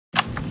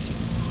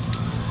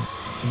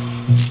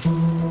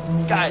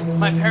Guys,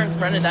 my parents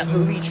rented that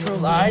movie, True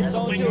Lies.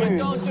 Don't do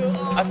it.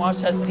 I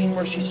watched that scene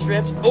where she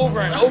strips over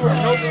and over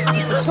and over.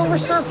 The Silver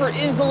Surfer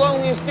is the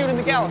loneliest dude in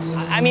the galaxy.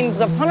 I mean,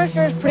 the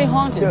Punisher is pretty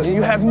haunted. Yo,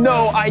 you have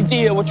no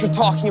idea what you're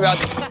talking about.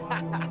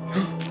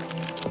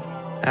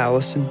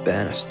 Allison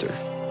Bannister.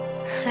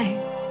 Hi.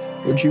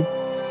 Would you?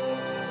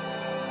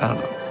 I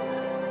don't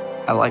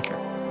know. I like her.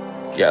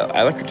 Yeah,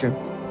 I like her too.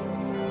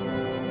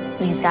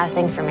 He's got a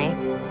thing for me.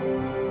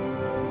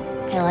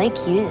 I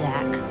like you,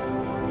 Zach.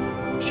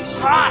 She's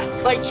hot,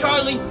 like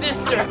Charlie's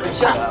sister.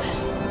 Shut up.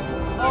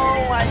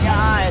 Oh my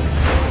God.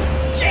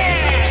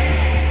 Yeah!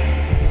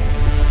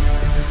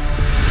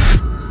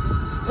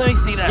 Let me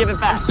see that. Give it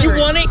back. You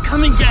want it?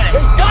 Come and get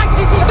it. Stop!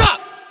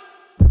 Stop!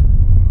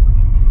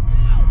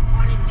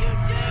 What did you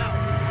do?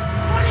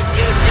 What did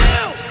you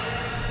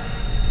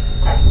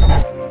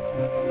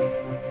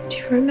do? Do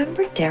you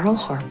remember Daryl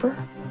Harper?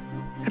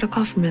 Got a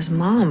call from his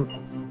mom.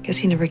 Guess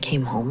he never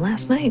came home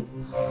last night.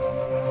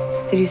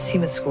 Did you see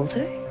him at school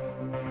today?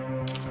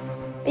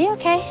 Are you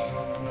okay?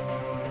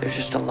 There's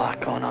just a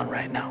lot going on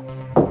right now.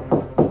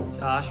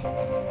 Josh?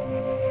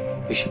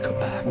 We should go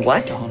back.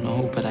 What? I don't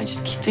know, but I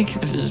just keep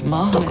thinking of his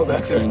mom. Don't go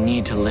back there. You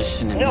need to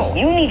listen to me. No,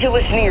 you need to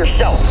listen to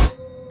yourself.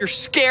 You're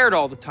scared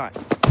all the time.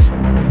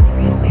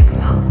 Get away from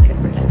home.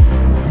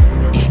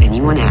 If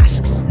anyone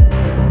asks,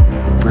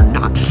 we're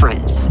not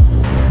friends.